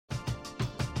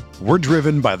We're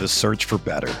driven by the search for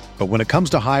better. But when it comes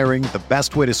to hiring, the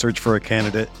best way to search for a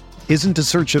candidate isn't to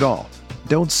search at all.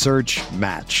 Don't search,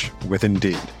 match with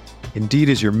Indeed. Indeed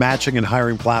is your matching and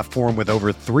hiring platform with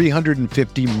over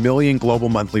 350 million global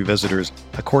monthly visitors,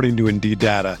 according to Indeed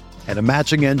data, and a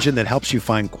matching engine that helps you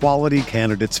find quality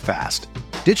candidates fast.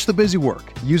 Ditch the busy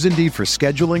work. Use Indeed for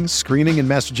scheduling, screening, and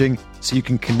messaging so you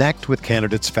can connect with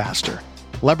candidates faster.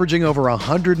 Leveraging over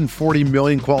 140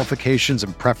 million qualifications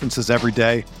and preferences every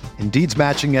day, Indeed's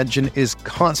matching engine is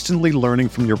constantly learning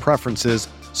from your preferences,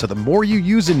 so the more you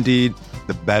use Indeed,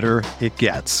 the better it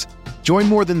gets. Join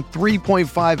more than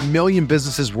 3.5 million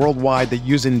businesses worldwide that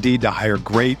use Indeed to hire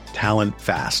great talent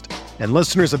fast. And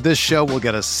listeners of this show will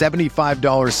get a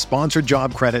 $75 sponsored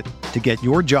job credit to get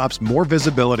your jobs more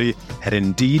visibility at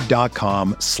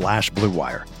Indeed.com/Blue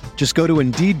Wire. Just go to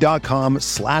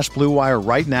Indeed.com/Blue Wire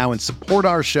right now and support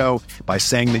our show by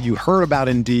saying that you heard about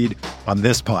Indeed on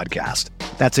this podcast.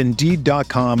 That's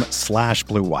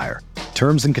Indeed.com/Blue Wire.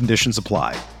 Terms and conditions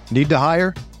apply. Need to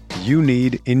hire? You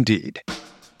need Indeed.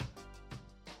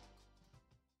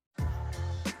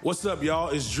 What's up, y'all?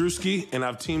 It's Drewski, and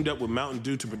I've teamed up with Mountain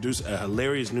Dew to produce a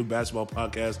hilarious new basketball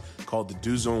podcast called The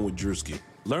Dew Zone with Drewski.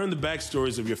 Learn the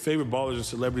backstories of your favorite ballers and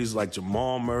celebrities like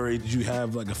Jamal Murray. Did you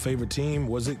have like a favorite team?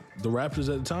 Was it the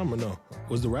Raptors at the time or no?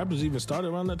 Was the Raptors even started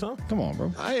around that time? Come on,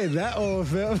 bro. I ain't that old,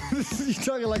 fam. You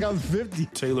talking like I'm 50.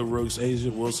 Taylor Rooks, Asia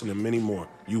Wilson, and many more.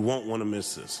 You won't want to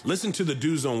miss this. Listen to The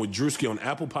Dew Zone with Drewski on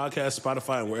Apple Podcasts,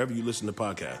 Spotify, and wherever you listen to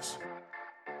podcasts.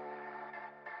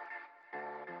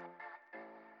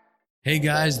 Hey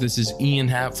guys, this is Ian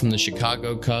Happ from the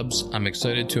Chicago Cubs. I'm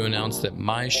excited to announce that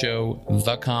my show,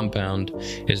 The Compound,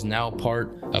 is now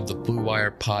part of the Blue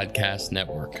Wire Podcast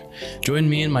Network. Join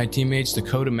me and my teammates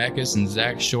Dakota Mekas and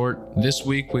Zach Short. This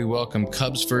week we welcome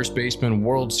Cubs first baseman,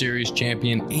 World Series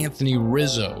champion Anthony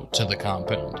Rizzo to The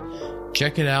Compound.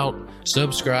 Check it out,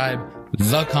 subscribe,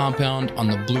 The Compound on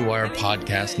the Blue Wire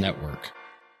Podcast Network.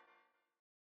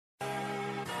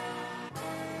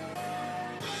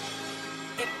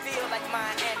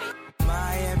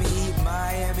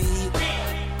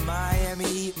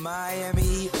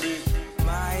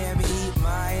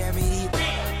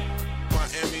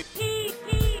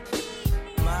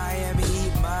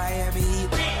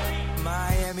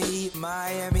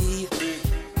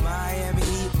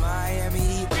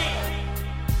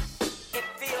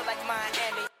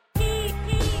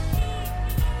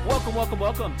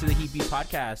 Welcome to the Heat Beat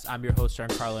Podcast. I'm your host,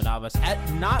 Giancarlo Navas.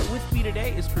 Not with me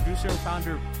today is producer and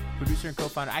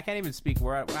co-founder. I can't even speak. I'm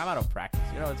out of practice.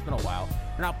 It's been a while.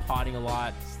 We're not potting a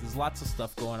lot. There's lots of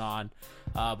stuff going on.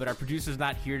 But our producer's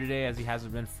not here today, as he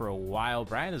hasn't been for a while.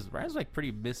 Brian's like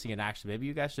pretty missing in action. Maybe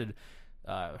you guys should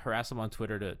harass him on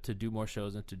Twitter to do more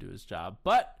shows and to do his job.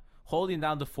 But holding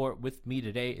down the fort with me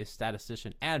today is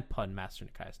statistician and pun master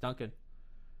Nikias Duncan.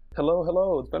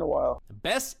 Hello. It's been a while.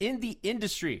 Best in the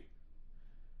industry.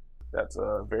 That's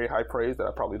a very high praise that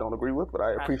I probably don't agree with, but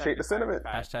I appreciate the sentiment.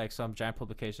 Hashtag some giant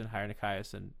publication hire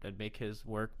Nikias and make his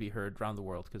work be heard around the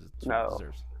world because it's what it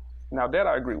deserves. Now that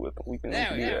I agree with. We can do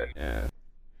that. Yeah.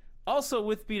 Also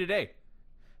with me today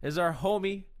is our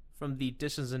homie from the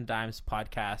Dishes and Dimes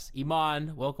podcast,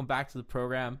 Iman. Welcome back to the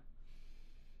program.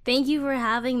 Thank you for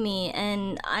having me,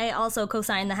 and I also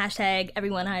co-signed the hashtag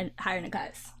everyone hire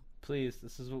Nikias. Please,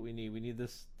 this is what we need. We need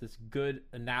this good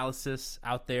analysis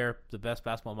out there. The best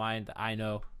basketball mind that I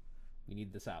know. We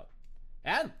need this out.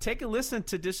 And take a listen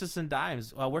to Dishes and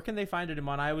Dimes. Where can they find it,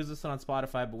 Iman? I always listen on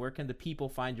Spotify, but where can the people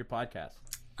find your podcast?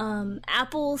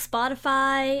 Apple,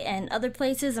 Spotify, and other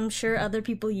places I'm sure other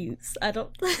people use.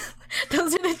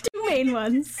 Those are the two main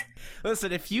ones.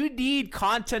 Listen, if you need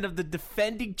content of the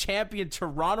defending champion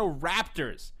Toronto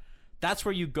Raptors, that's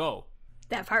where you go.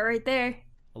 That part right there.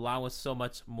 Along with so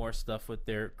much more stuff with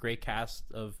their great cast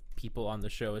of people on the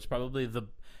show. It's probably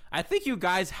I think you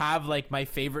guys have like my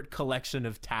favorite collection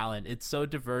of talent. It's so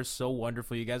diverse, so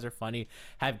wonderful. You guys are funny,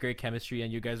 have great chemistry,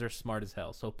 and you guys are smart as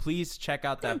hell. So please check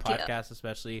out that podcast,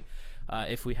 especially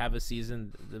if we have a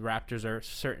season. The Raptors are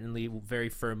certainly very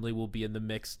firmly will be in the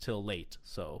mix till late.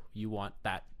 So you want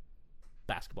that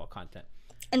basketball content.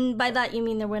 And by that, you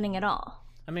mean they're winning it all?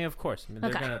 I mean, of course. I mean,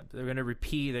 they're gonna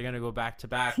repeat. They're gonna go back to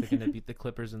back. They're gonna beat the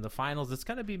Clippers in the finals. It's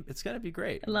gonna be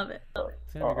great. I love it.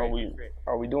 Are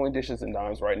we doing Dishes and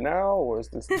Dimes right now, or is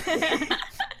this?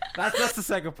 That's the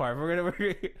second part.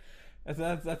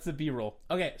 That's the B-roll.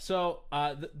 Okay, so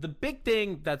the big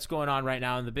thing that's going on right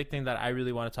now, and the big thing that I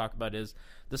really want to talk about is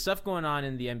the stuff going on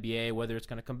in the NBA, whether it's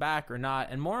going to come back or not,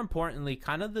 and more importantly,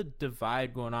 kind of the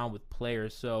divide going on with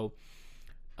players. So.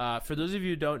 For those of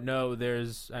you who don't know,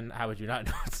 and how would you not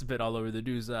know? It's been all over the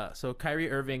news. So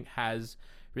Kyrie Irving has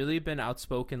really been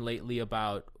outspoken lately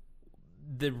about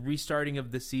the restarting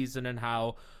of the season and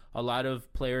how a lot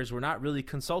of players were not really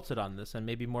consulted on this, and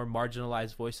maybe more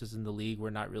marginalized voices in the league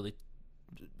were not really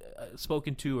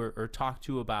spoken to or talked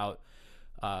to about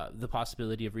the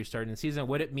possibility of restarting the season,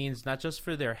 what it means not just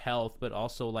for their health, but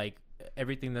also like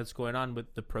everything that's going on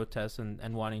with the protests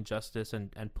and wanting justice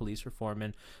and police reform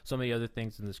and so many other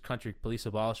things in this country, police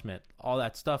abolishment, all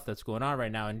that stuff that's going on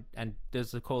right now. And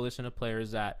there's a coalition of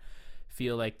players that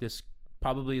feel like this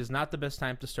probably is not the best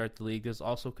time to start the league. There's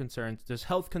also concerns. There's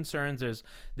health concerns. There's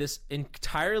this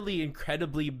entirely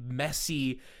incredibly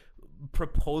messy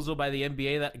proposal by the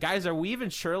NBA that, guys, are we even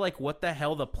sure like what the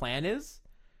hell the plan is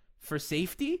for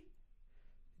safety?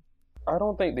 I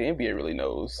don't think the NBA really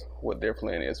knows what their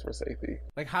plan is for safety.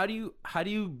 Like, how do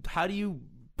you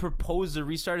propose the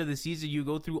restart of the season? You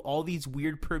go through all these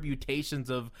weird permutations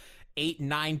of 8,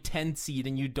 9, 10 seed,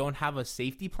 and you don't have a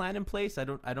safety plan in place. I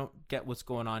don't get what's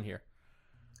going on here.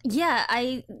 Yeah,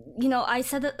 I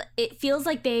said that it feels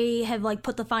like they have like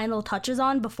put the final touches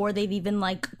on before they've even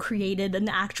like created an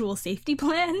actual safety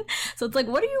plan. So it's like,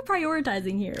 what are you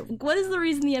prioritizing here? What is the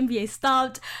reason the NBA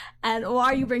stopped, and why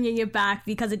are you bringing it back?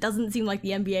 Because it doesn't seem like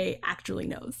the NBA actually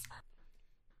knows.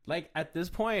 Like, at this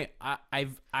point,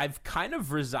 I've kind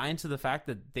of resigned to the fact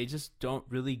that they just don't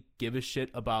really give a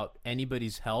shit about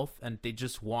anybody's health, and they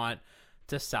just want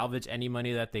to salvage any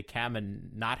money that they can and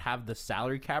not have the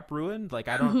salary cap ruined. Like,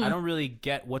 I don't really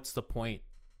get what's the point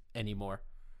anymore.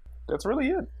 That's really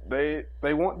it.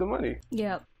 They want the money.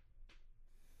 Yep.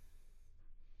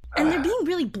 And they're being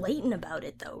really blatant about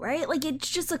it, though, right? Like, it's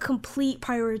just a complete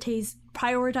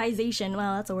prioritization,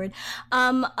 well, that's a word,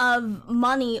 of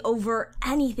money over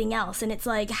anything else. And it's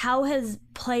like, how has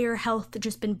player health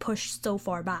just been pushed so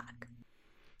far back?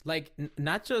 Like,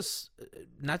 not just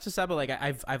that, but like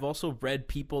I've also read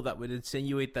people that would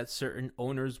insinuate that certain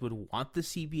owners would want the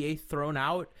CBA thrown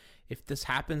out if this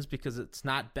happens because it's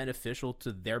not beneficial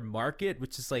to their market,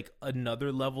 which is like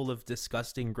another level of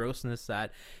disgusting grossness,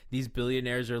 that these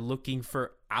billionaires are looking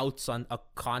for outs on a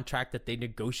contract that they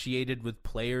negotiated with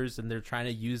players, and they're trying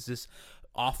to use this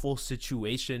awful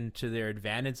situation to their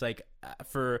advantage. Like,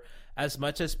 for as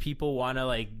much as people want to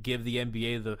like give the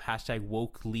NBA the hashtag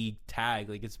woke league tag,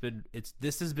 like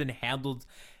this has been handled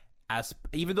as,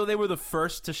 even though they were the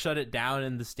first to shut it down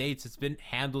in the States, it's been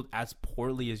handled as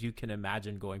poorly as you can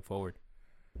imagine going forward.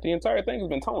 The entire thing has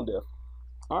been tone deaf.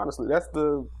 Honestly, that's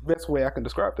the best way I can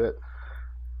describe that.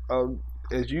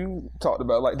 As you talked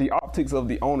about, like, the optics of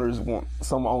the owners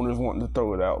some owners wanting to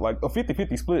throw it out. Like, a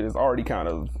 50-50 split is already kind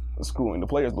of screwing the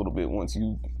players a little bit once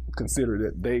you consider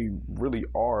that they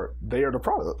are the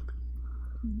product.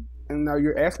 And now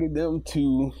you're asking them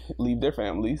to leave their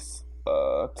families,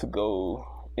 to go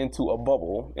into a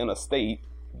bubble in a state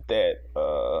that,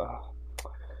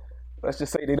 let's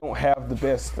just say they don't have the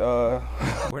best.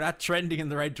 We're not trending in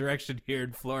the right direction here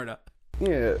in Florida.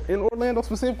 Yeah, in Orlando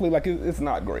specifically, like, it's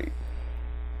not great.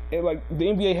 And like, the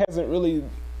NBA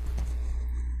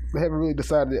they haven't really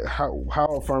decided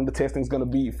how firm the testing is going to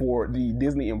be for the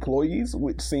Disney employees,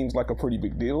 which seems like a pretty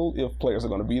big deal if players are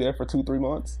going to be there for 2-3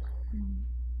 months.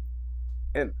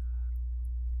 And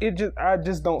I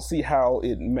just don't see how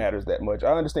it matters that much.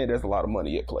 I understand there's a lot of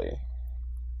money at play,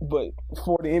 but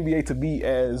for the NBA to be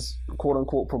as quote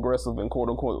unquote progressive and quote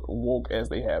unquote woke as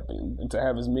they have been, and to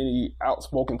have as many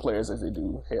outspoken players as they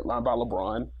do, headlined by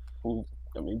LeBron, who,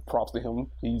 I mean, props to him.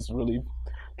 He's really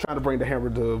trying to bring the hammer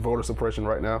to voter suppression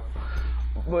right now.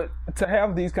 But to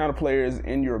have these kind of players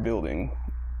in your building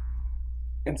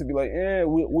and to be like,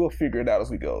 we'll figure it out as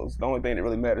we go. The only thing that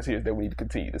really matters here is that we need to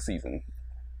continue the season.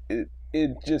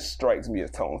 It just strikes me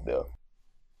as tone deaf.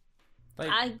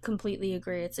 I completely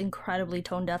agree. It's incredibly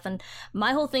tone deaf. And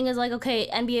my whole thing is like, okay,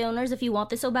 NBA owners, if you want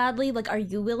this so badly, like, are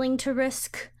you willing to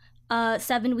risk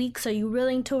 7 weeks? Are you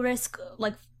willing to risk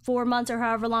like 4 months or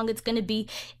however long it's going to be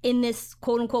in this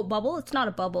quote-unquote bubble? It's not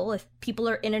a bubble. If people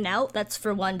are in and out, that's,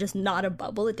 for one, just not a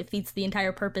bubble. It defeats the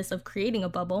entire purpose of creating a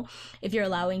bubble if you're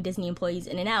allowing Disney employees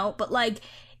in and out. But like,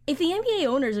 if the NBA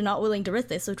owners are not willing to risk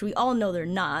this, which we all know they're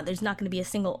not, there's not going to be a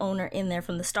single owner in there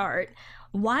from the start,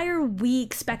 why are we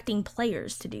expecting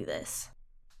players to do this?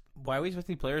 Why are we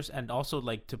expecting players, and also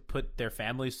like to put their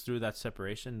families through that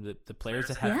separation? The players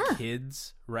that have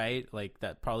kids, right? Like,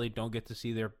 that probably don't get to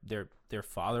see their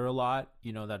father a lot,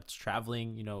 you know, that's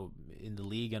traveling, you know, in the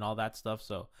league and all that stuff.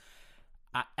 So,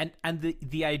 and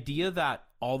the idea that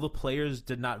all the players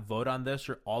did not vote on this,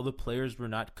 or all the players were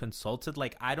not consulted,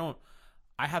 like,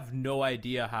 I have no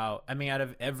idea how. I mean, out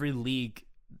of every league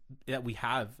that we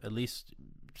have, at least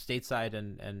stateside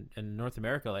and North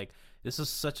America, like, this is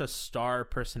such a star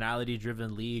personality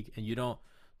driven league, and you don't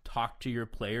talk to your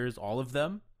players, all of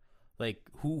them. Like,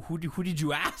 who did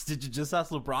you ask? Did you just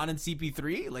ask LeBron and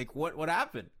CP3? Like, what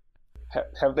happened?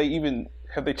 Have they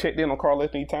checked in on Karl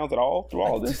Anthony Towns at all through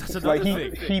all of this? Like,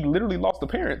 he literally lost a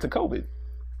parent to COVID.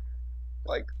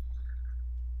 Like,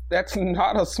 that's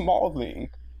not a small thing.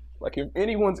 Like, if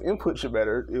anyone's input should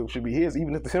matter, it should be his.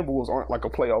 Even if the Timberwolves aren't like a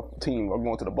playoff team or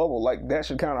going to the bubble, like, that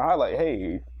should kind of highlight,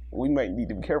 hey, we might need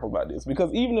to be careful about this.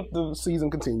 Because even if the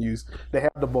season continues, they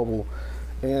have the bubble,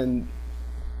 and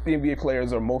the NBA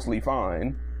players are mostly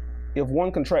fine. If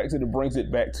one contracts it, it brings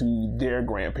it back to their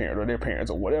grandparent or their parents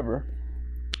or whatever.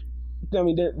 I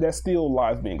mean, there's still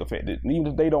lives being affected. And even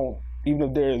if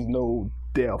there is no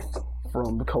death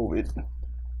from the COVID,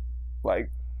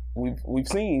 like, we've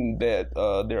seen that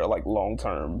there are like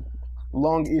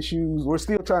long issues. We're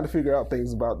still trying to figure out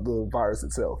things about the virus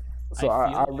itself. So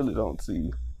I really don't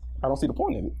see the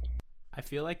point in it. I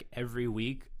feel like every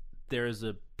week there is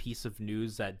a piece of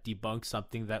news that debunks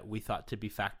something that we thought to be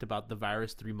fact about the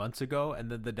virus 3 months ago,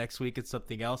 and then the next week it's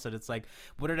something else, and it's like,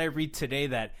 what did I read today?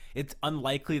 That it's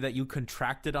unlikely that you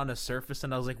contracted on a surface,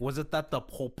 and I was like, wasn't that the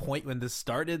whole point when this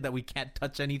started, that we can't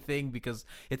touch anything because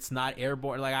it's not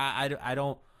airborne? Like, I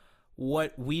don't.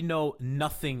 What we know,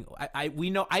 nothing. I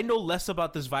know less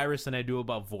about this virus than I do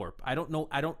about VORP. I don't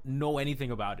know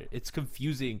anything about it. It's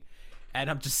confusing,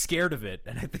 and I'm just scared of it.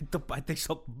 And I think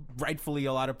so. Rightfully,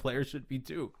 a lot of players should be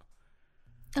too.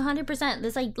 100%.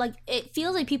 This like it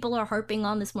feels like people are harping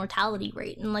on this mortality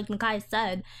rate, and like Nakai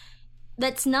said,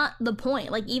 that's not the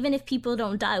point. Like, even if people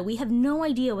don't die, we have no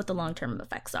idea what the long-term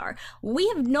effects are. We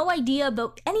have no idea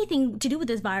about anything to do with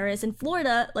this virus. And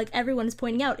Florida, like everyone is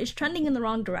pointing out, is trending in the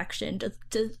wrong direction.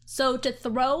 So to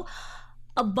throw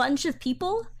a bunch of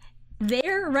people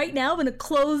there right now in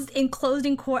enclosed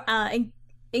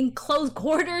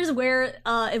quarters where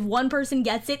if one person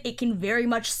gets it, it can very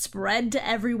much spread to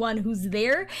everyone who's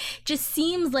there, just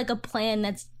seems like a plan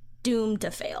that's doomed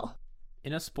to fail.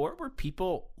 In a sport where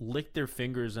people lick their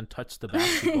fingers and touch the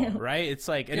basketball, right? It's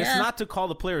like, and it's not to call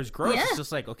the players gross. Yeah. It's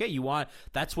just like, okay,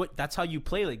 that's how you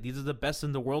play. Like, these are the best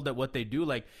in the world at what they do.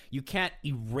 Like, you can't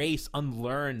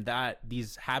unlearn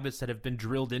these habits that have been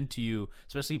drilled into you,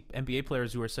 especially NBA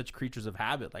players who are such creatures of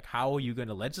habit. Like, how are you going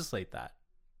to legislate that?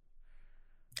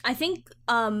 I think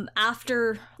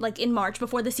after, like, in March,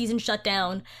 before the season shut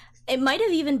down, it might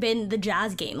have even been the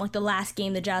Jazz game, like the last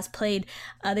game the Jazz played.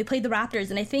 They played the Raptors,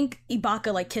 and I think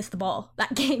Ibaka like kissed the ball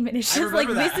that game, and it's just like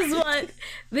that.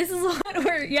 this is what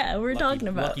we're talking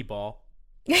about. Lucky ball.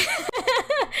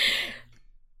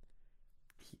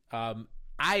 I've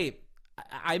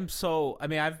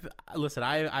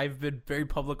been very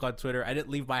public on Twitter. I didn't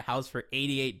leave my house for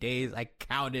 88 days. I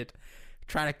counted,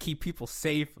 trying to keep people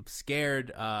safe. I'm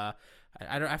scared.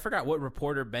 I forgot what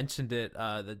reporter mentioned it,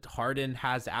 that Harden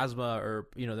has asthma, or,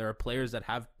 there are players that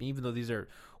have, even though these are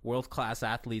world-class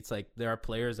athletes, like, there are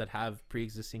players that have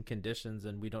pre-existing conditions,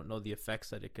 and we don't know the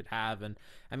effects that it could have. And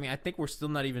I mean, I think we're still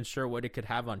not even sure what it could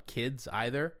have on kids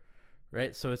either,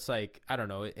 right? So it's like, I don't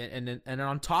know. And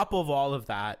on top of all of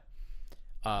that,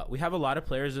 we have a lot of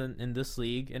players in this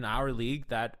league, in our league,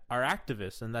 that are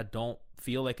activists and that don't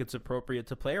feel like it's appropriate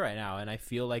to play right now. And I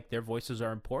feel like their voices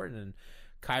are important. And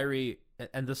Kyrie,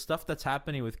 and the stuff that's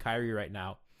happening with Kyrie right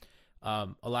now, a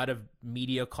lot of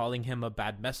media calling him a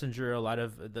bad messenger, a lot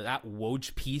of that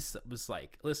Woj piece that was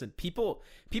like, listen, people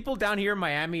down here in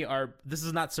Miami this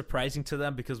is not surprising to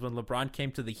them, because when LeBron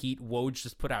came to the Heat, Woj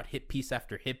just put out hit piece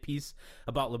after hit piece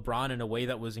about LeBron in a way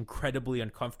that was incredibly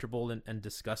uncomfortable and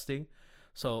disgusting.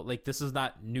 So, like, this is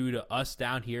not new to us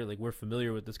down here. Like, we're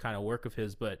familiar with this kind of work of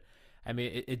his, but I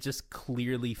mean, it just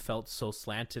clearly felt so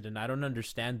slanted, and I don't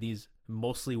understand these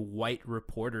mostly white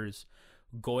reporters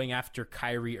going after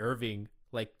Kyrie Irving,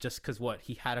 like, just because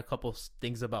he had a couple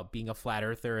things about being a flat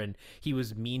earther and he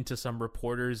was mean to some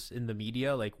reporters in the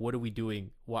media. Like, what are we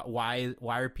doing? Why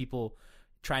are people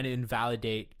trying to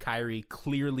invalidate Kyrie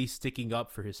clearly sticking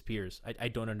up for his peers? I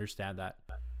don't understand that.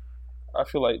 I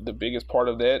feel like the biggest part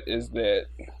of that is that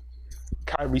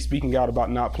Kyrie speaking out about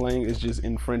not playing is just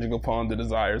infringing upon the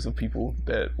desires of people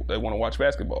that want to watch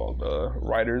basketball.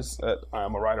 Writers,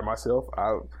 I'm a writer myself.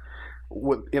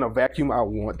 In a vacuum, I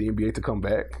want the NBA to come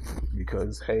back,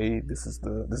 because, hey, this is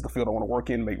the field I want to work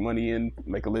in, make money in,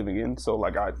 make a living in. So,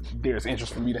 like, there's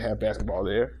interest for me to have basketball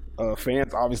there.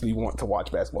 Fans obviously want to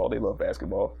watch basketball. They love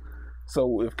basketball.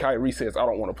 So if Kyrie says, I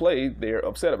don't want to play, they're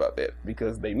upset about that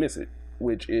because they miss it,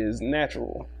 which is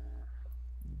natural.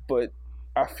 But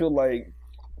I feel like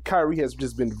Kyrie has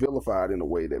just been vilified in a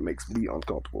way that makes me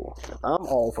uncomfortable. I'm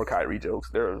all for Kyrie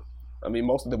jokes.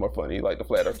 Most of them are funny. Like, the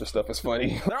flat earther stuff is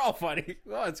funny. They're all funny.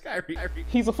 Oh, it's Kyrie.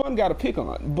 He's a fun guy to pick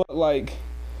on. But, like,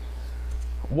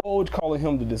 Woj calling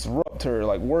him the disruptor,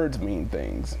 like words mean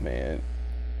things, man.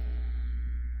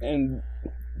 And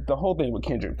the whole thing with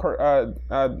Kendrick, I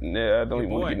don't even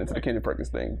want to get into the Kendrick Perkins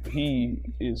thing. He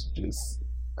is just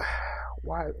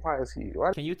why is he?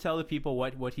 Why? Can you tell the people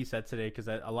what he said today? Because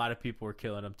a lot of people were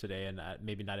killing him today, and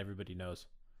maybe not everybody knows.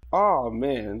 Oh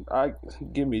man,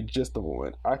 give me just a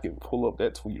moment. I can pull up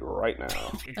that tweet right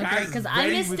now. Okay, because I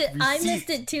missed it. I missed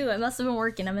it too. I must have been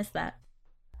working. I missed that.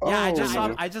 Yeah,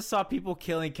 I just saw people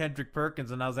killing Kendrick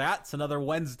Perkins, and I was like, it's another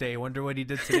Wednesday. Wonder what he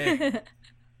did today.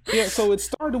 Yeah, so it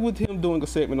started with him doing a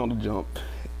segment on the Jump,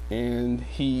 and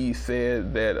he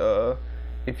said that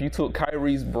if you took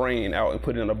Kyrie's brain out and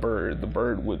put it in a bird, the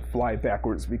bird would fly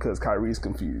backwards because Kyrie's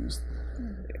confused.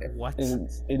 What? And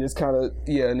it just kind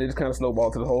of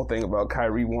snowballed to the whole thing about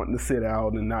Kyrie wanting to sit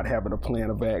out and not having a plan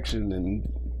of action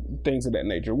and things of that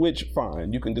nature, which,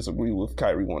 fine, you can disagree with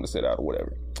Kyrie wanting to sit out or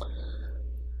whatever.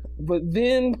 But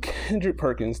then Kendrick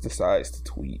Perkins decides to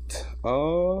tweet.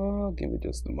 Give me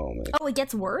just a moment. Oh, it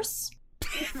gets worse?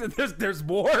 There's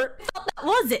more? I thought that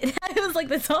was it. I was like,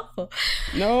 that's awful.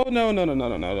 No.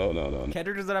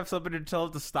 Kendrick doesn't have something to tell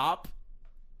him to stop?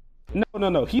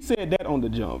 No. He said that on the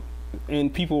Jump.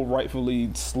 And people rightfully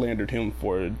slandered him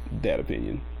for that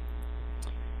opinion.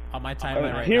 On my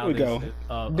timeline right here now, we go.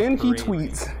 Then he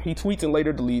tweets and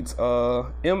later deletes,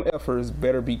 MFers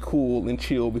better be cool and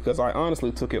chill because I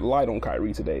honestly took it light on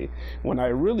Kyrie today when I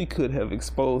really could have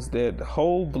exposed that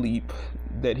whole bleep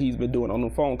that he's been doing on the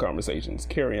phone conversations.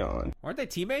 Carry on. Weren't they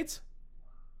teammates?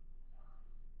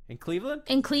 In Cleveland?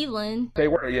 In Cleveland. They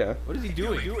were, yeah. What is he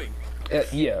doing?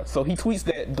 Yeah, so he tweets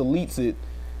that, deletes it,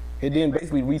 and then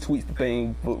basically retweets the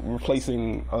thing, but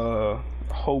replacing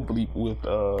whole bleep with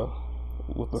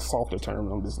a softer term.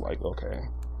 And I'm just like, okay.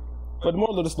 But the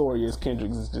moral of the story is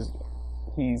Kendrick is just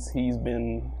he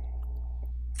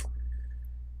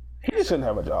just shouldn't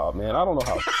have a job, man. I don't know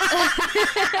how.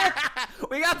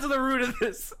 We got to the root of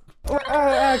this.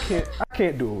 I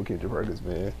can't do it with Kendrick Perkins,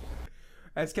 man.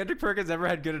 Has Kendrick Perkins ever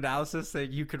had good analysis that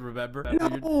you could remember?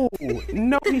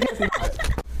 No, he has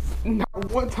not. Not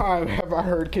one time have I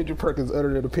heard Kendrick Perkins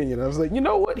utter an opinion. I was like, you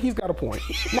know what? He's got a point.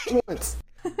 Not once.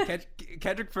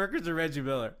 Kendrick Perkins or Reggie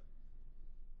Miller?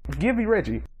 Give me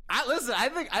Reggie. I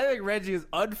think Reggie is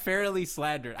unfairly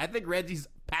slandered. I think Reggie's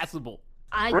passable.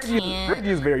 Reggie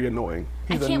is very annoying.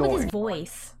 He's I can't annoying. with his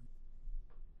voice.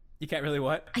 You can't really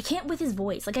what? I can't with his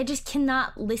voice. Like, I just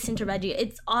cannot listen to Reggie.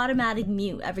 It's automatic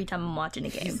mute every time I'm watching a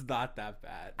game. He's not that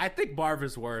bad. I think Marv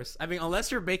is worse. I mean, unless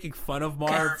you're making fun of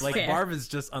Marv, like, fair. Marv is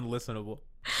just unlistenable.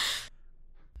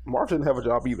 Marv didn't have a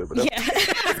job either, but yeah,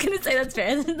 I was going to say that's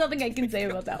fair. There's nothing I can say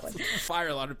about that one. Fire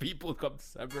a lot of people come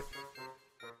December.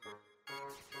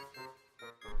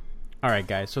 Alright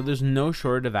guys, so there's no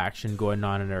shortage of action going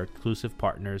on in our exclusive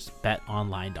partners,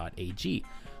 betonline.ag.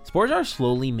 Sports are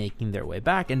slowly making their way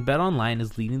back, and BetOnline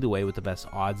is leading the way with the best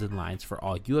odds and lines for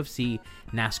all UFC,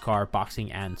 NASCAR,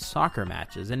 boxing, and soccer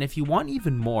matches. And if you want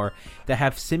even more, they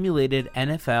have simulated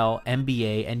NFL,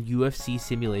 NBA, and UFC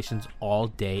simulations all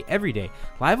day, every day,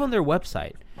 live on their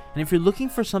website. And if you're looking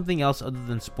for something else other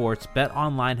than sports,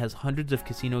 BetOnline has hundreds of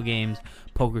casino games,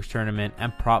 poker tournament,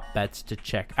 and prop bets to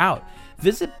check out.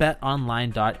 Visit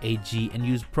betonline.ag and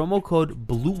use promo code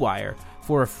BLUEWIRE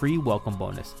for a free welcome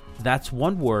bonus. That's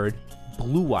one word,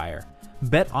 BLUEWIRE.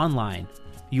 BetOnline,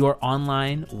 your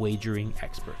online wagering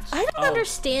experts. I don't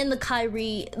understand the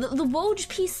Kyrie, the Woj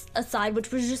piece aside,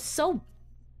 which was just so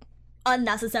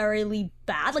unnecessarily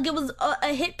bad. Like, it was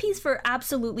a hit piece for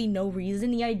absolutely no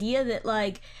reason. The idea that,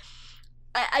 like,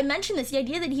 I mentioned this, the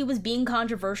idea that he was being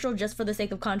controversial just for the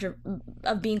sake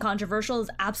of being controversial is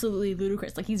absolutely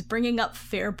ludicrous. Like, he's bringing up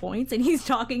fair points and he's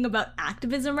talking about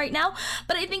activism right now,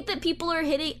 but I think that people are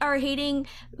hating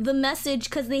the message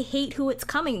because they hate who it's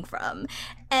coming from,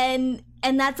 and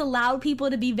that's allowed people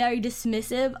to be very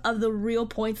dismissive of the real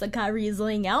points that Kyrie is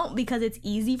laying out because it's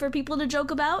easy for people to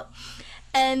joke about.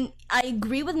 And I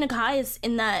agree with Nikias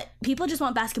in that people just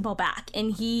want basketball back,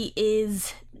 and he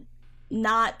is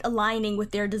not aligning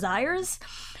with their desires.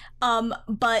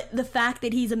 But the fact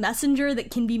that he's a messenger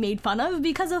that can be made fun of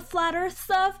because of flat earth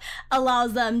stuff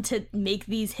allows them to make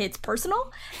these hits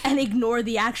personal and ignore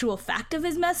the actual fact of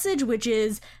his message, which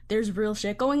is there's real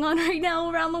shit going on right now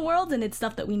around the world, and it's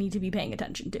stuff that we need to be paying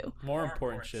attention to. More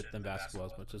important shit than basketball,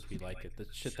 as much as we like it. The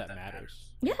shit that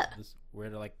matters. Yeah. We're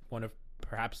like one of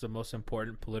perhaps the most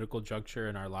important political juncture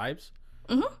in our lives.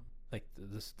 Mm-hmm. Like,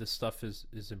 this stuff is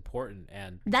important,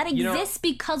 and that exists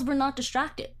because we're not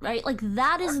distracted, right? Like,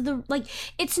 that is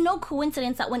it's no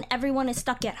coincidence that when everyone is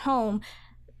stuck at home,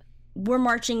 we're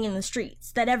marching in the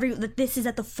streets, that this is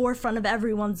at the forefront of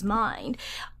everyone's mind.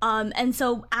 And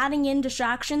so adding in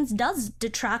distractions does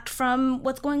detract from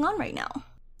what's going on right now.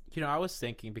 You know, I was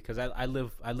thinking, because I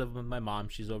live with my mom.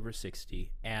 She's over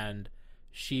 60, and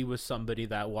she was somebody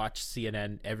that watched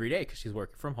CNN every day because she's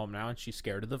working from home now and she's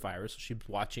scared of the virus. So she's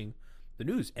watching the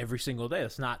news every single day.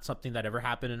 It's not something that ever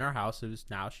happened in our house. It was,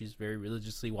 now she's very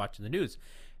religiously watching the news.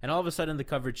 And all of a sudden the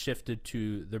coverage shifted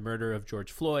to the murder of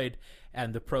George Floyd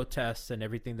and the protests and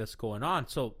everything that's going on.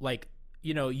 So, like,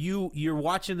 you know, you're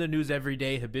watching the news every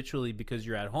day habitually because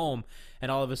you're at home,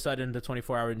 and all of a sudden the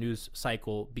 24-hour news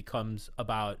cycle becomes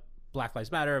about Black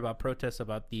Lives Matter, about protests,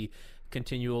 about the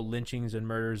continual lynchings and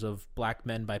murders of black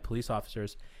men by police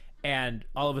officers. And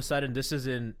all of a sudden this is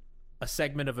in a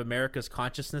segment of America's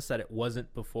consciousness that it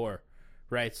wasn't before,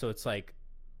 right? So it's like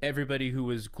everybody who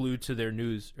was glued to their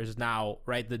news is now,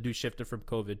 right, the news shifted from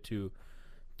COVID to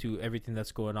everything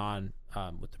that's going on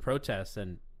with the protests,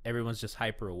 and everyone's just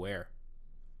hyper aware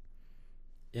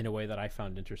in a way that I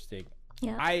found interesting.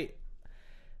 Yeah. I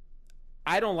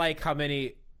don't like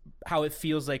how it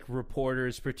feels like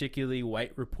reporters, particularly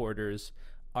white reporters,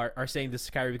 are saying this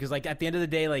to Kyrie, because, like, at the end of the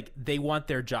day, like, they want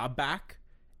their job back,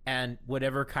 and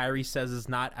whatever Kyrie says is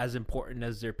not as important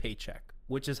as their paycheck,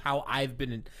 which is how I've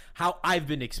been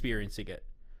experiencing it.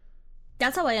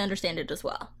 That's how I understand it as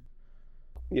well.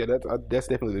 Yeah, that's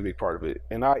definitely a big part of it,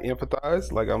 and I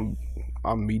empathize. Like,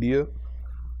 I'm media,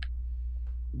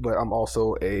 but I'm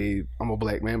also a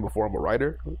black man before I'm a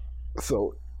writer.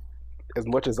 So as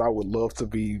much as I would love to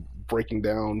be breaking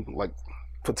down, like,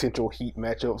 potential heat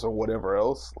matchups or whatever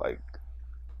else, like,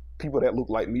 people that look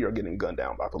like me are getting gunned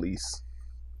down by police.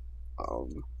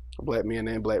 Black men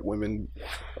and black women,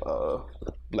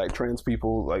 black trans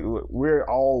people, like, we're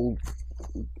all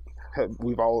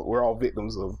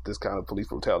victims of this kind of police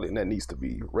brutality, and that needs to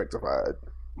be rectified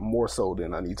more so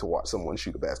than I need to watch someone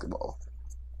shoot a basketball.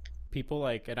 People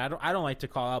like, and I don't like to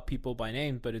call out people by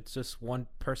name, but it's just one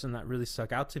person that really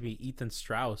stuck out to me, Ethan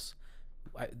Strauss.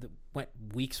 Went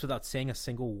weeks without saying a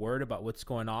single word about what's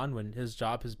going on when his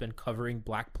job has been covering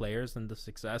black players, and the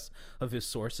success of his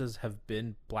sources have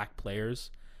been black players.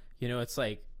 You know, it's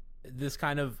like this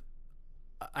kind of,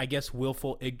 I guess,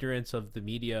 willful ignorance of the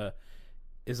media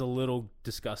is a little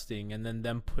disgusting. And then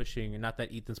them pushing, and not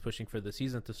that Ethan's pushing for the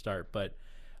season to start, but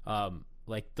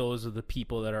like, those are the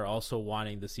people that are also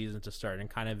wanting the season to start and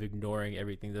kind of ignoring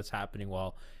everything that's happening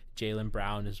while Jaylen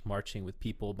Brown is marching with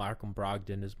people. Malcolm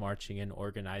Brogdon is marching and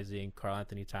organizing. Karl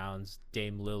Anthony Towns,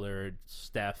 Dame Lillard,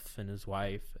 Steph and his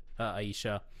wife,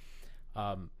 Aisha.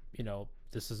 You know,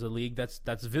 this is a league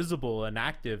that's visible and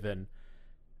active, and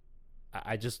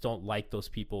I just don't like those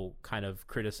people kind of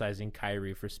criticizing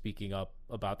Kyrie for speaking up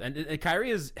about. And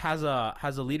Kyrie has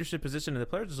a leadership position in the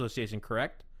Players Association,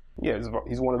 correct? Yeah,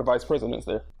 he's one of the vice presidents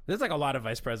there. There's like a lot of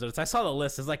vice presidents. I saw the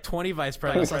list. There's like 20 vice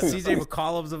presidents. CJ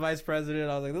McCollum's a vice president.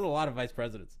 I was like, there's a lot of vice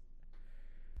presidents.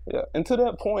 Yeah, and to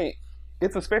that point,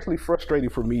 it's especially frustrating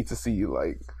for me to see,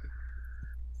 like,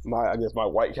 my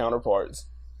white counterparts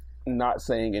not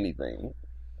saying anything,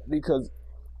 because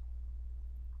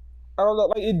I don't know,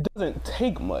 like, it doesn't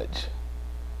take much.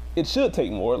 It should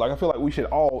take more. Like, I feel like we should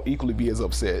all equally be as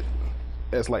upset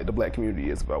as, like, the black community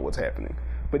is about what's happening.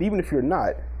 But even if you're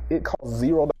not, it costs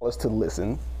 $0 to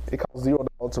listen. It costs $0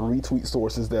 to retweet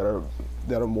sources that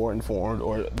are more informed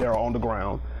or that are on the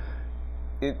ground.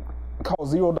 It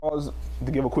costs $0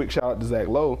 to give a quick shout out to Zach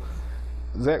Lowe.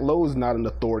 Zach Lowe is not an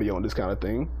authority on this kind of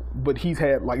thing, but he's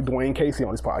had, like, Dwayne Casey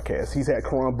on his podcast. He's had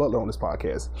Karan Butler on his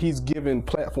podcast. He's given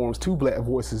platforms to black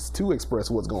voices to express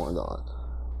what's going on.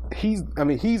 He's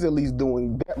at least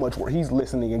doing that much work. He's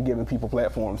listening and giving people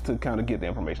platforms to kind of get the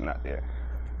information out there.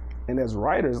 And as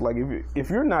writers, like, if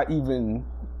you're not even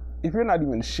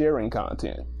sharing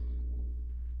content,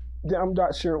 then I'm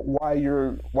not sure how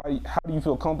do you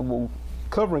feel comfortable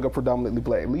covering a predominantly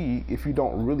black league if you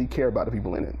don't really care about the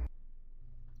people in it?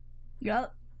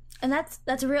 Yep. And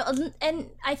that's real. And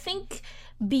I think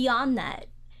beyond that,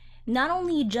 not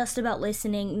only just about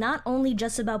listening, not only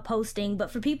just about posting,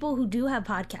 but for people who do have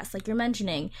podcasts, like you're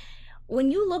mentioning,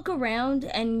 when you look around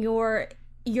and you're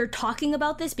talking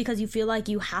about this because you feel like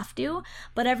you have to,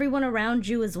 but everyone around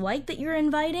you is white that you're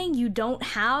inviting, you don't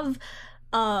have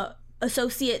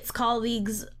associates,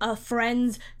 colleagues,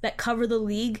 friends that cover the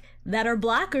league that are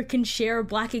black or can share a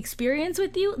black experience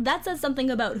with you, that says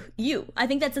something about you. I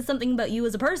think that says something about you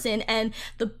as a person and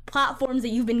the platforms that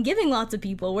you've been giving lots of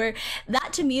people, where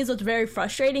that to me is what's very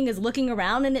frustrating, is looking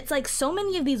around and it's like so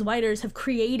many of these writers have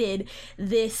created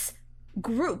this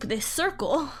group, this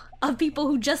circle of people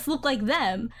who just look like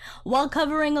them while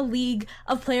covering a league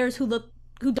of players who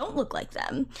don't look like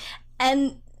them.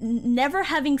 And never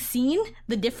having seen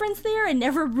the difference there and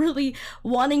never really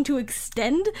wanting to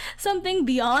extend something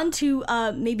beyond to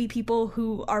maybe people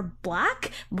who are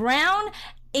black, brown,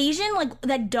 Asian, like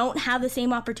that don't have the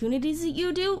same opportunities that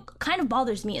you do kind of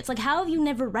bothers me. It's like, how have you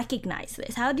never recognized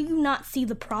this? How do you not see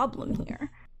the problem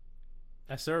here?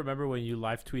 I still remember when you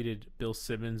live tweeted Bill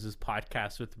Simmons'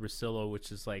 podcast with Russillo,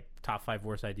 which is like top 5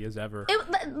 worst ideas ever.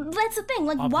 That's the thing.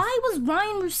 Like, why was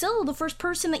Ryan Russillo the first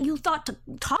person that you thought to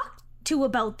talk to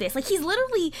about this? Like, he's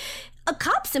literally a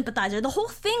cop sympathizer. The whole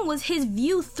thing was his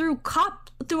view through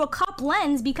a cop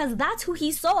lens, because that's who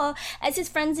he saw as his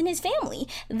friends and his family.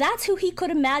 That's who he could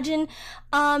imagine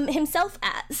himself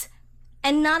as,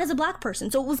 and not as a black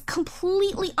person. So it was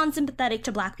completely unsympathetic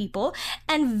to black people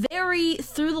and very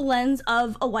through the lens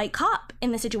of a white cop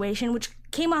in the situation, which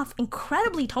came off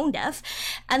incredibly tone deaf.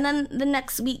 And then the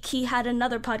next week he had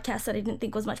another podcast that I didn't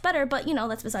think was much better, but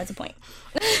that's besides the point.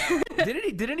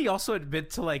 Didn't he also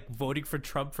admit to like voting for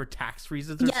Trump for tax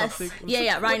reasons or something?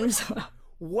 Yeah, Ryan Russillo.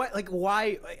 What, like,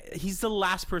 why? He's the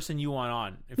last person you want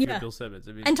on if you're Bill Simmons.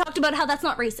 I mean, and talked about how that's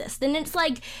not racist. And it's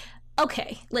like,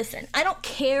 okay, listen, I don't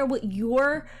care what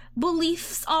your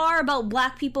beliefs are about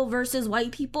black people versus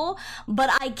white people, but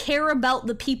I care about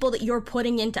the people that you're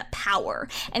putting into power.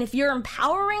 And if you're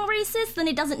empowering racists, then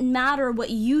it doesn't matter what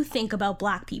you think about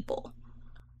black people,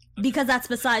 because that's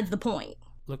besides the point.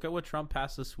 Look at what Trump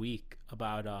passed this week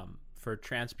about for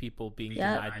trans people being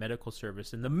denied medical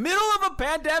service in the middle of a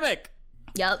pandemic.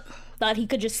 Yep. Thought he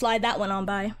could just slide that one on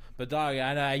by. But dog,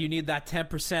 you need that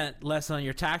 10% less on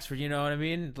your tax for, you know what I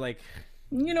mean? Like,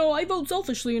 I vote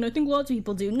selfishly, and I think lots of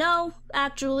people do. No,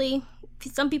 actually,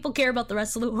 some people care about the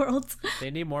rest of the world. They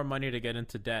need more money to get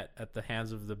into debt at the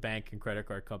hands of the bank and credit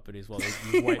card companies, while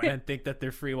these white men think that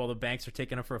they're free while the banks are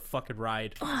taking them for a fucking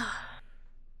ride.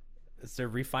 As they're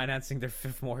refinancing their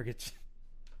 5th mortgage.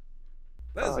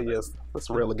 Yes, let's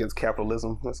rail against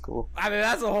capitalism. That's cool. I mean,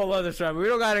 that's a whole other story. We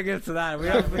don't gotta get to that.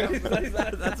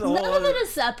 That's a whole None of it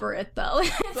is separate, though.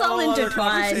 It's all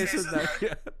intertwined. You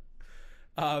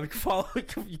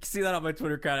can see that on my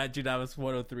Twitter account at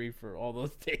Judavis103 for all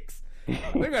those takes.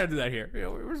 We're gonna do that here.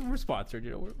 We're sponsored.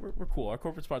 We're cool. Our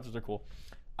corporate sponsors are cool.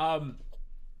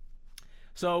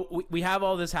 So we have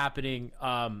all this happening.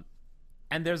 And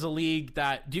there's a league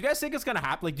that. Do you guys think it's gonna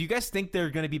happen? Like, do you guys think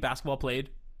there's gonna be basketball played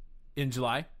in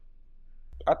July?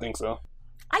 I think so.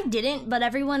 I didn't, but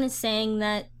everyone is saying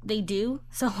that they do,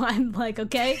 so I'm like,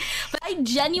 okay. But I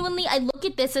look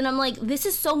at this and I'm like, this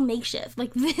is so makeshift.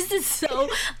 Like, this is so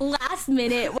last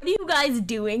minute. What are you guys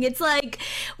doing? It's like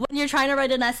when you're trying to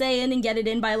write an essay in and get it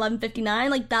in by 11:59.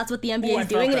 Like, that's what the NBA is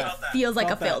doing, and it feels like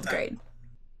a failed grade.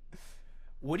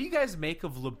 What do you guys make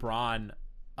of LeBron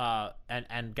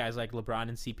and guys like LeBron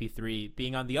and CP3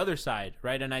 being on the other side,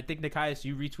 right? And I think, Nikias,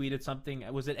 you retweeted something.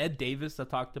 Was it Ed Davis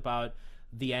that talked about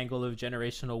the angle of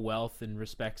generational wealth in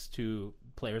respects to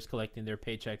players collecting their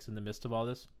paychecks in the midst of all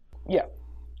this? Yeah.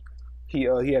 He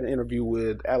had an interview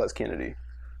with Alex Kennedy,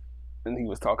 and he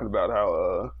was talking about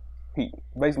how he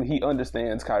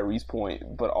understands Kyrie's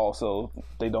point, but also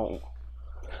they don't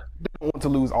want to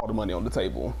lose all the money on the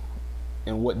table,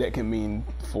 and what that can mean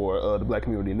for the black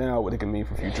community now, what it can mean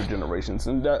for future generations.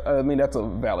 And that's a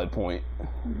valid point,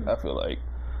 I feel like.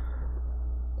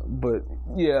 But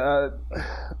yeah,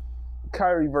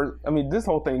 Kyrie versus, this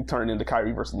whole thing turned into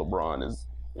Kyrie versus LeBron is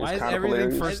why is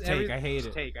everything hilarious. First take? I hate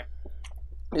it.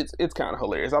 It's kind of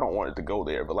hilarious. I don't want it to go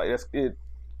there, but like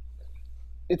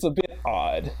it's a bit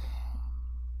odd.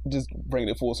 Just bringing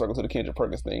it full circle to the Kendrick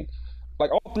Perkins thing.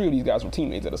 Like, all 3 of these guys were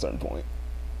teammates at a certain point.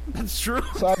 That's true.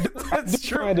 So I do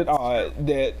find it odd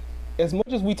that as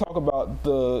much as we talk about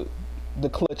the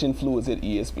clutch influence at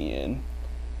ESPN,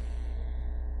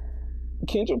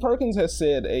 Kendrick Perkins has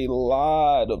said a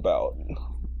lot about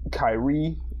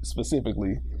Kyrie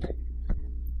specifically.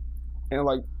 And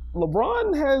like,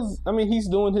 LeBron has, he's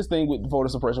doing his thing with voter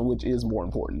suppression, which is more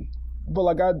important. But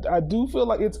like, I do feel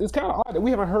like it's kind of odd that we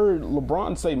haven't heard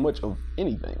LeBron say much of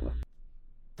anything.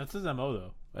 That's his MO,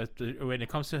 though. When it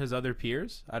comes to his other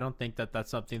peers, I don't think that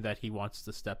that's something that he wants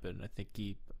to step in. I think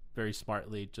he very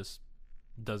smartly just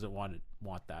doesn't want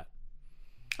that.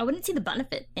 I wouldn't see the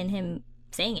benefit in him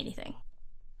saying anything.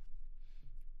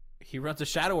 He runs a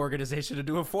shadow organization to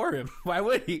do it for him. Why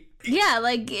would he? Yeah,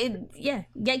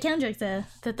 get Kendrick to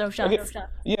throw shots.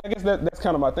 Yeah, I guess that's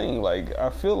kind of my thing. Like, I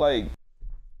feel like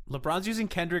LeBron's using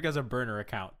Kendrick as a burner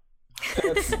account.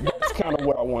 That's kind of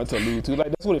what I wanted to allude to. Like,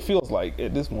 that's what it feels like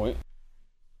at this point.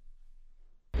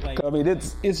 Like,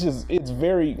 it's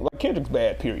very, like, Kendrick's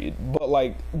bad, period. But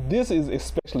like, this is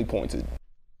especially pointed,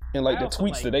 and like the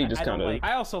tweets today just kind of.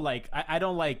 I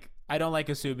don't like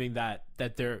assuming that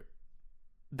they're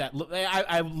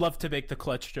I love to make the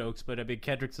clutch jokes, but I mean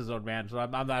Kendrick's his own man, so I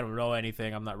don't know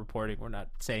anything. I'm not reporting. We're not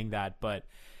saying that, but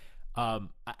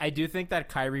I do think that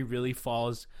Kyrie really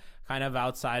falls kind of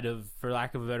outside of, for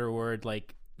lack of a better word,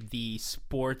 like the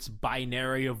sports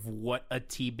binary of what a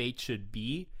teammate should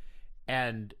be,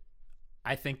 and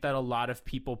I think that a lot of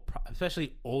people,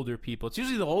 especially older people, it's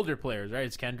usually the older players, right?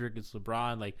 It's Kendrick, it's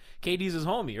LeBron, like KD's his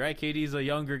homie, right? KD's a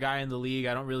younger guy in the league.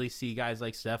 I don't really see guys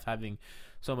like Steph having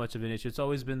so much of an issue. It's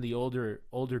always been the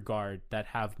older guard that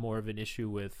have more of an issue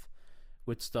with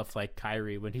stuff like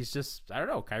Kyrie, when he's just, I don't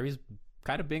know, Kyrie's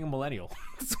kind of being a millennial,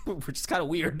 which is kind of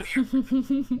weird.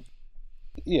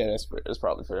 Yeah, that's fair. That's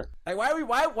probably fair. Like, why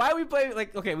are we blaming,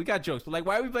 like, okay, we got jokes, but like,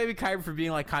 why are we blaming Kyrie for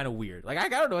being like kind of weird? Like, I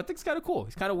don't know, I think it's kind of cool.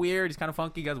 He's kind of weird, he's kind of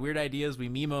funky, he has weird ideas, we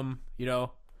meme him, you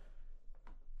know.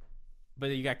 But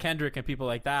you got Kendrick and people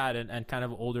like that, and kind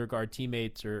of older guard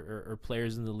teammates or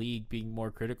players in the league being more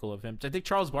critical of him. I think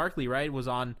Charles Barkley, right, was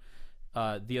on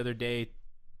the other day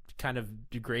kind of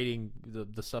degrading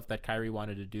the stuff that Kyrie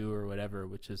wanted to do or whatever,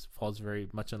 which falls very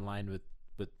much in line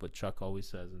with what Chuck always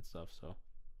says and stuff, so.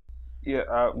 Yeah,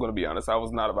 I'm going to be honest. I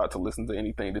was not about to listen to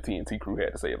anything the TNT crew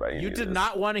had to say about any You of did this.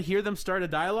 not want to hear them start a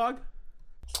dialogue?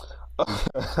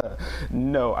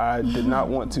 No, I did not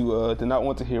want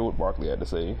to hear what Barkley had to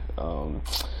say.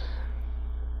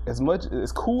 As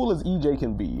cool as EJ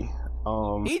can be.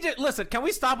 EJ, listen, can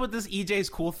we stop with this EJ's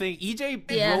cool thing?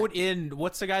 EJ wrote in,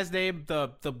 what's the guy's name?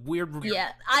 The weird.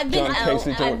 Yeah, I've been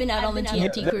out on the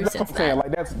TNT crew since then.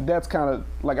 Like that's kind of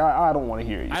like I don't want to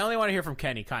hear you. I only want to hear from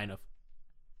Kenny, kind of.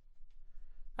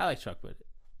 I like Chuck with it.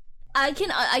 I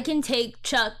can take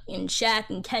Chuck and Shaq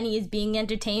and Kenny as being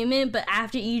entertainment, but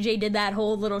after EJ did that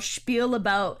whole little spiel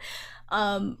about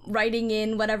writing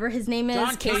in whatever his name is,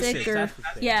 John Kasich, or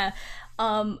yeah.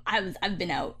 I've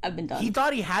been out. I've been done. He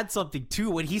thought he had something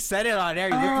too when he said it on air.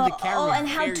 He looked at the camera. Oh, and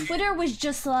how Twitter was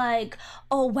just like,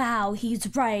 "Oh wow, he's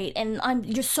right," and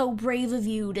you're so brave of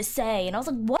you to say. And I was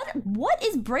like, "What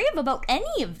is brave about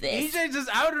any of this?" EJ just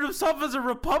outed himself as a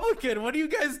Republican. What are you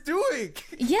guys doing?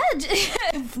 Yeah,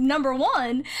 number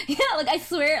one, yeah, like I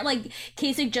swear, like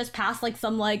Kasich just passed like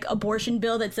some like abortion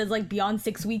bill that says like beyond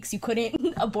 6 weeks you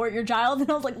couldn't abort your child, and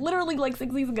I was like, literally like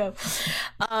 6 weeks ago.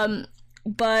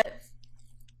 But.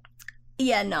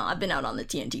 Yeah, no, I've been out on the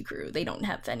TNT crew. They don't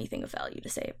have anything of value to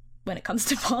say when it comes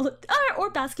to ball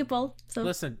or basketball. So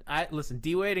listen,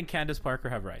 D-Wade and Candace Parker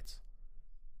have rights.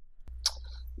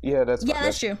 Yeah,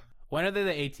 that's true. When are they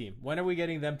the A team? When are we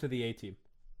getting them to the A team?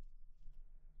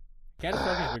 Candace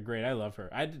Parker's been great. I love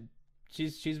her.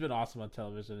 She's been awesome on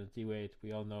television. And D-Wade,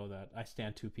 we all know that. I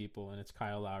stand two people, and it's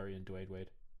Kyle Lowry and Dwayne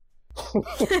Wade.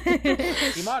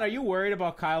 Iman, are you worried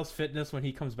about Kyle's fitness when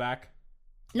he comes back?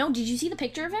 No, did you see the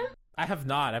picture of him? I have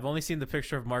not. I've only seen the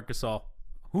picture of Marc Gasol.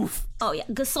 Oof. Oh yeah,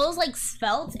 Gasol's like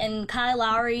svelte, and Kyle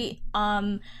Lowry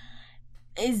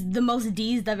is the most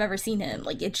D's I've ever seen him.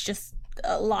 Like it's just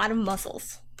a lot of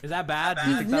muscles. Is that bad?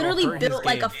 He's literally built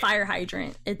like a fire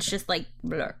hydrant. It's just like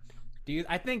blur.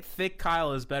 I think thick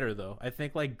Kyle is better though. I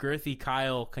think like girthy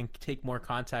Kyle can take more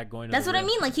contact going to That's the what rim. I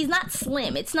mean. Like he's not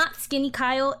slim. It's not skinny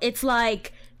Kyle. It's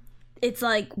like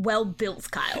well built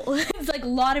Kyle. It's like a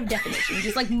lot of definition,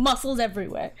 just like muscles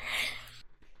everywhere.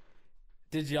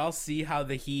 Did y'all see how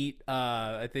the Heat?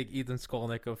 I think Ethan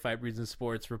Skolnick of 5 Reasons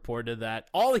Sports reported that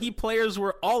all Heat players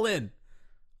were all in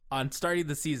on starting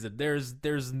the season.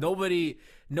 There's nobody,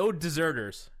 no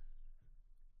deserters.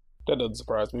 That doesn't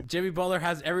surprise me. Jimmy Butler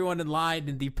has everyone in line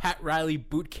in the Pat Riley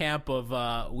boot camp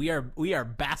of we are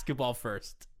basketball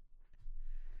first.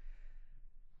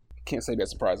 Can't say that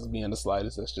surprises me in the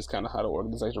slightest. That's just kind of how the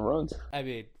organization runs. I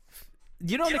mean,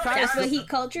 Nikai, that's what Heat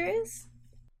culture is.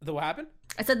 What happened?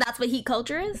 I said that's what Heat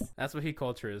culture is. That's what Heat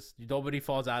culture is. Nobody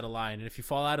falls out of line, and if you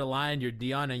fall out of line, you're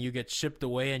Dion, and you get shipped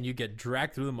away, and you get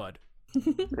dragged through the mud.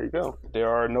 There you go. There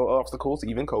are no obstacles,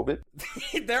 even COVID.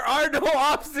 There are no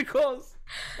obstacles.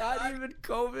 Not even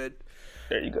COVID.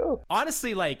 There you go.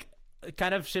 Honestly, like,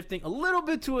 kind of shifting a little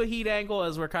bit to a Heat angle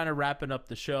as we're kind of wrapping up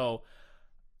the show.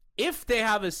 If they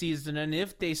have a season and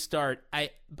if they start, I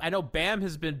know Bam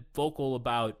has been vocal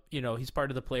about, he's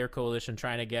part of the player coalition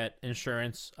trying to get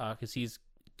insurance because he's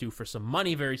due for some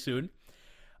money very soon.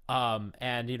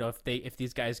 And, if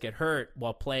these guys get hurt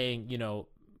while playing,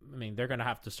 they're going to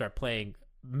have to start playing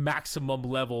maximum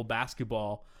level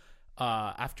basketball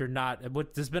after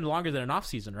this has been longer than an off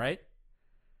season, right?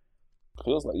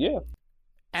 Feels like, yeah.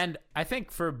 And I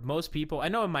think for most people, I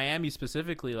know in Miami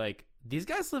specifically, like, these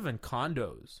guys live in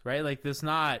condos, right? Like, there's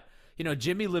not,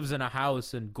 Jimmy lives in a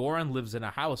house and Goran lives in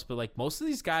a house, but like most of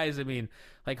these guys, I mean,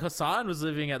 like Hassan was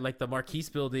living at like the Marquise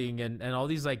building, and all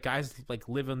these like guys like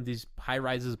live in these high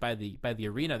rises by the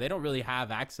arena. They don't really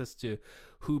have access to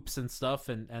hoops and stuff,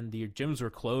 and the gyms were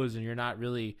closed, and you're not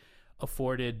really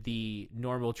afforded the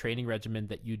normal training regimen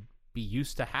that you'd be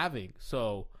used to having.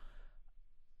 So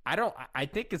I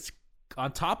think it's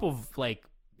on top of like,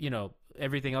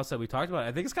 everything else that we talked about.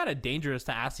 I think it's kind of dangerous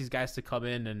to ask these guys to come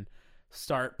in and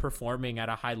start performing at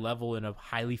a high level in a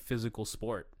highly physical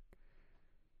sport.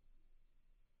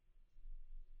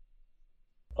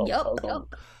 Yep.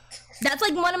 That's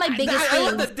like one of my biggest I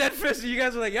things. love the dead fist. You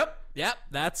guys are like, yep,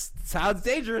 that sounds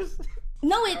dangerous.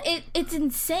 No, it's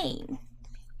insane.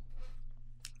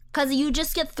 Because you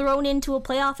just get thrown into a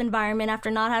playoff environment after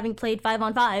not having played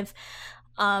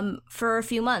 5-on-5 for a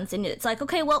few months. And it's like,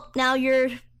 okay, well, now you're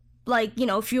like,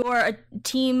 if you're a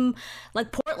team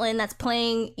like Portland that's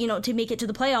playing, to make it to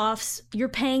the playoffs, you're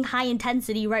paying high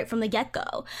intensity right from the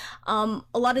get-go. A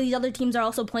lot of these other teams are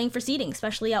also playing for seeding,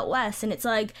 especially out west. And it's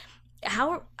like,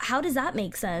 how does that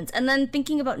make sense? And then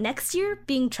thinking about next year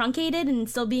being truncated and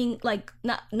still being like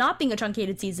not being a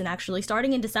truncated season, actually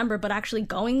starting in December, but actually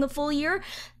going the full year.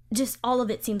 Just all of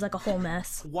it seems like a whole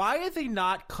mess. Why are they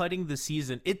not cutting the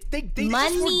season? They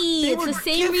money. It's the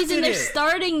same reason they're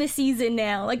starting the season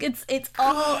now. Like it's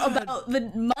all about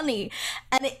the money,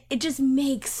 and it just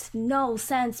makes no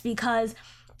sense because,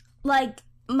 like,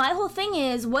 my whole thing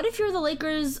is, what if you're the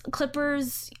Lakers,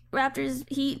 Clippers, Raptors,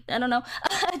 Heat, I don't know,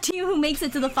 a team who makes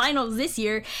it to the finals this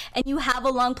year and you have a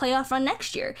long playoff run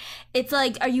next year? It's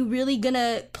like, are you really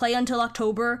gonna play until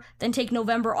October, then take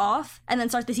November off, and then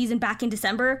start the season back in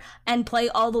December and play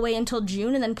all the way until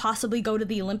June and then possibly go to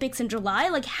the Olympics in July?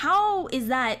 Like, how is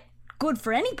that good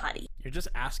for anybody? You're just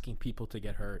asking people to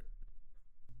get hurt.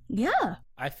 Yeah.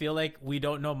 I feel like we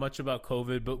don't know much about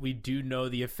COVID, but we do know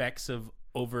the effects of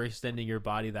overextending your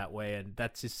body that way, and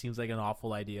that just seems like an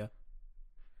awful idea.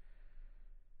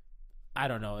 I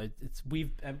don't know.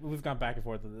 We've gone back and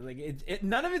forth. Like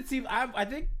none of it seems. I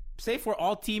think safe for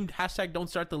all team # don't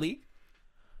start the league.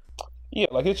 Yeah,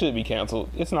 like it should be canceled.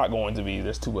 It's not going to be.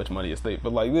 There's too much money at stake.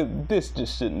 But like this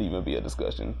just shouldn't even be a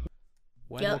discussion.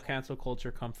 When will cancel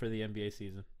culture come for the NBA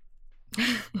season?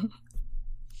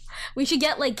 We should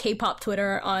get like K-pop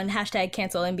Twitter on #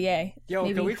 cancel NBA. Yo,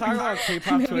 maybe. Can we talk about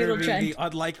K-pop Twitter being the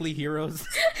unlikely heroes?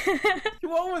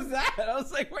 What was that? I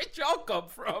was like, where'd y'all come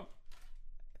from?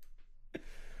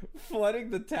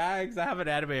 Flooding the tags. I have an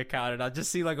anime account and I just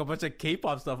see like a bunch of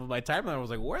K-pop stuff on my timeline. I was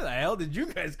like, where the hell did you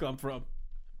guys come from?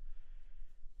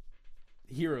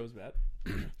 Heroes,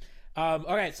 man.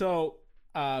 Okay, so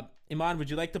Iman, would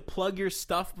you like to plug your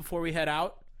stuff before we head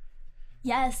out?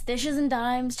 Yes, Dishes and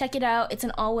Dimes. Check it out. It's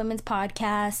an all-women's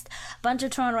podcast. Bunch of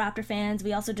Toronto Raptor fans.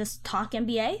 We also just talk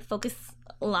NBA. Focus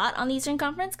a lot on the Eastern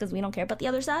Conference because we don't care about the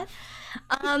other side.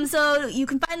 So you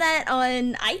can find that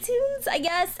on iTunes, I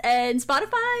guess, and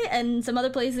Spotify, and some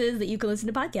other places that you can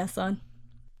listen to podcasts on.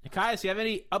 Kaius, you have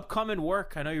any upcoming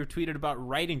work? I know you tweeted about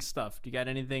writing stuff. Do you got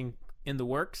anything in the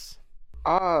works?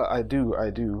 I do.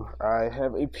 I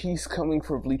have a piece coming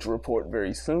for Bleacher Report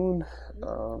very soon.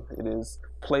 It is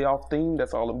playoff themed.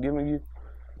 That's all I'm giving you.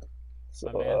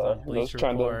 So, my man's on Bleacher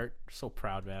Report. So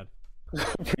proud, man.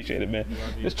 Appreciate it, man.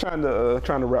 Just trying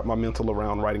to wrap my mental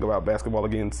around writing about basketball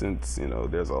again, since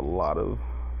there's a lot of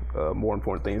more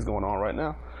important things going on right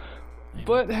now. Amen.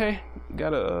 But hey,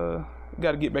 gotta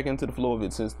get back into the flow of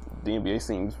it since the NBA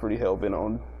seems pretty hell bent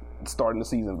on starting the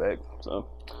season back. So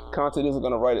content isn't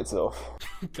gonna write itself.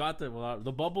 Content will not.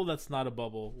 The bubble that's not a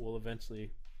bubble will eventually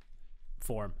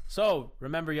form. So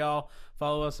remember, y'all,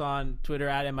 follow us on Twitter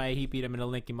at MIAHeatBeat. I'm gonna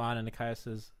link Iman and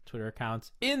Nikias's Twitter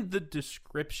accounts in the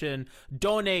description.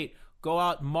 Donate, go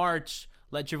out, march,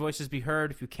 let your voices be heard.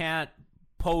 If you can't,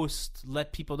 post,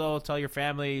 let people know, tell your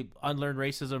family, unlearn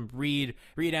racism, read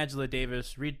Angela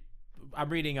Davis, I'm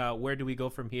reading Where Do We Go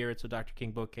From Here? It's a Dr.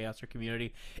 King book, Chaos or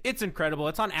Community. It's incredible.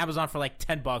 It's on Amazon for like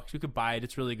 $10. You could buy it.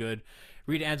 It's really good.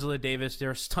 Read Angela Davis.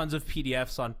 There's tons of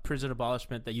PDFs on prison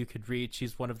abolishment that you could read.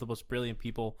 She's one of the most brilliant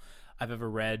people I've ever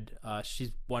read.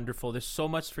 She's wonderful. There's so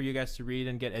much for you guys to read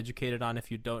and get educated on. If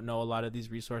you don't know, a lot of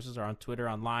these resources are on Twitter,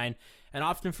 online, and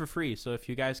often for free. So if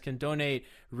you guys can donate,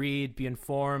 read, be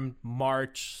informed,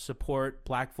 march, support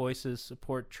Black voices,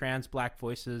 support trans Black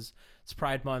voices. It's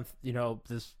Pride Month.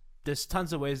 There's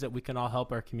tons of ways that we can all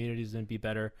help our communities and be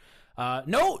better.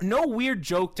 No weird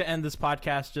joke to end this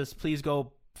podcast. Just please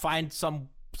go find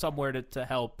somewhere to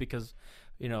help, because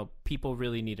people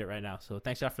really need it right now. So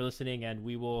thanks, y'all, for listening, and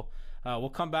we'll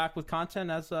come back with content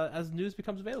as news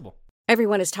becomes available.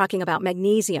 Everyone is talking about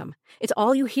magnesium. It's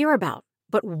all you hear about.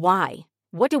 But why?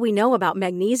 What do we know about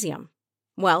magnesium?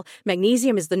 Well,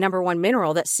 magnesium is the number one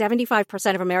mineral that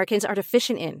 75% of Americans are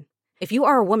deficient in. If you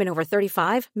are a woman over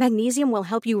 35, magnesium will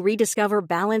help you rediscover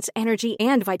balance, energy,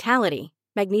 and vitality.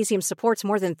 Magnesium supports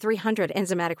more than 300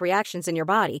 enzymatic reactions in your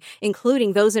body,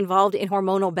 including those involved in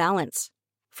hormonal balance.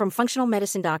 From functional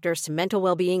medicine doctors to mental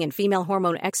well-being and female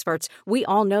hormone experts, we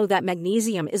all know that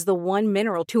magnesium is the one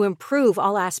mineral to improve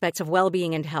all aspects of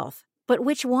well-being and health. But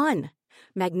which one?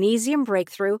 Magnesium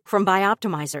Breakthrough from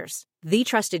Bioptimizers, the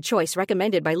trusted choice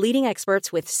recommended by leading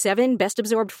experts with 7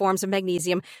 best-absorbed forms of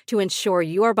magnesium to ensure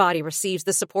your body receives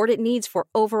the support it needs for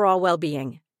overall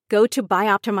well-being. Go to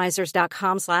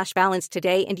bioptimizers.com/balance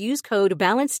today and use code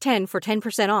BALANCE10 for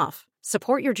 10% off.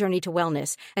 Support your journey to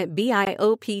wellness at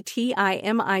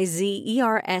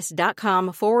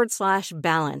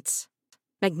bioptimizers.com/balance.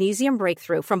 Magnesium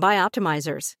Breakthrough from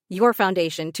Bioptimizers, your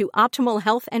foundation to optimal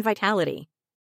health and vitality.